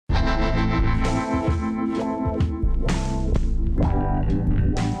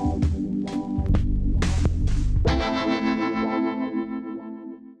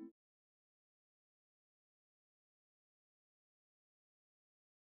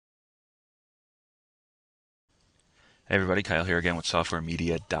Hey everybody, Kyle here again with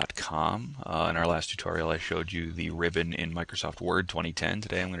SoftwareMedia.com. In our last tutorial I showed you the ribbon in Microsoft Word 2010.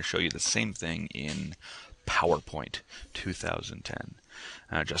 Today I'm going to show you the same thing in PowerPoint 2010.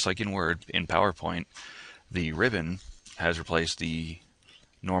 Just like in Word, in PowerPoint, the ribbon has replaced the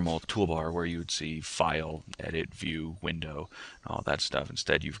normal toolbar where you would see File, Edit, View, Window, and all that stuff.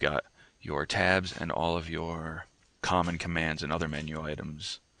 Instead you've got your tabs and all of your common commands and other menu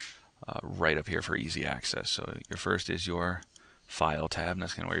items right up here for easy access. So your first is your File tab, and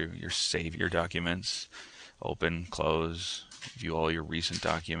that's kind of where you save your documents, open, close, view all your recent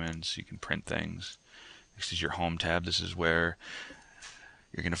documents, you can print things. Next is your Home tab. This is where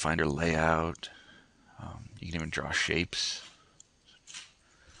you're going to find your layout. You can even draw shapes.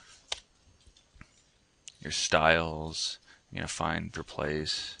 Your styles, you're going to find,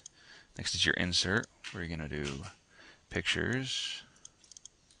 replace. Next is your Insert, where you're going to do pictures.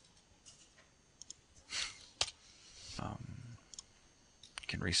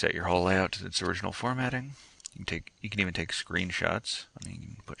 You can reset your whole layout to its original formatting. You can even take screenshots. You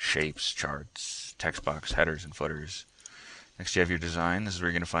can put shapes, charts, text box, headers, and footers. Next, you have your design. This is where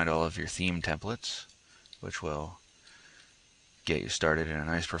you're going to find all of your theme templates, which will get you started in a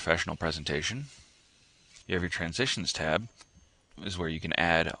nice professional presentation. You have your transitions tab. This is where you can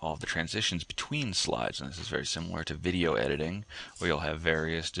add all of the transitions between slides, and this is very similar to video editing, where you'll have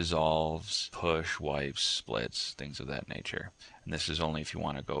various dissolves, push, wipes, splits, things of that nature. And this is only if you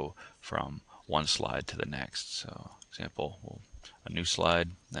want to go from one slide to the next. So, example, a new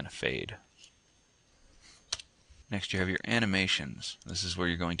slide, then a fade. Next, you have your animations. This is where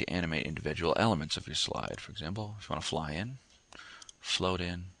you're going to animate individual elements of your slide. For example, if you want to fly in, float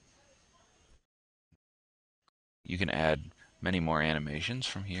in. You can add many more animations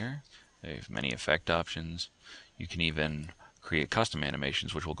from here. They have many effect options. You can even create custom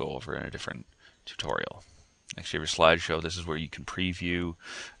animations, which we'll go over in a different tutorial. Next, you have your slideshow. This is where you can preview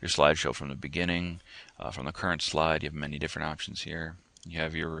your slideshow from the beginning, from the current slide. You have many different options here. You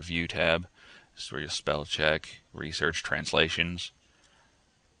have your review tab. This is where you'll spell check, research, translations.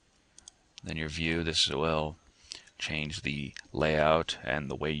 Then your view. This will change the layout and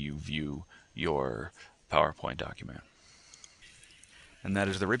the way you view your PowerPoint document. And that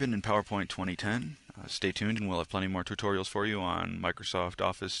is the ribbon in PowerPoint 2010. Stay tuned and we'll have plenty more tutorials for you on Microsoft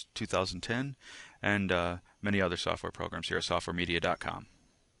Office 2010 and many other software programs here at SoftwareMedia.com.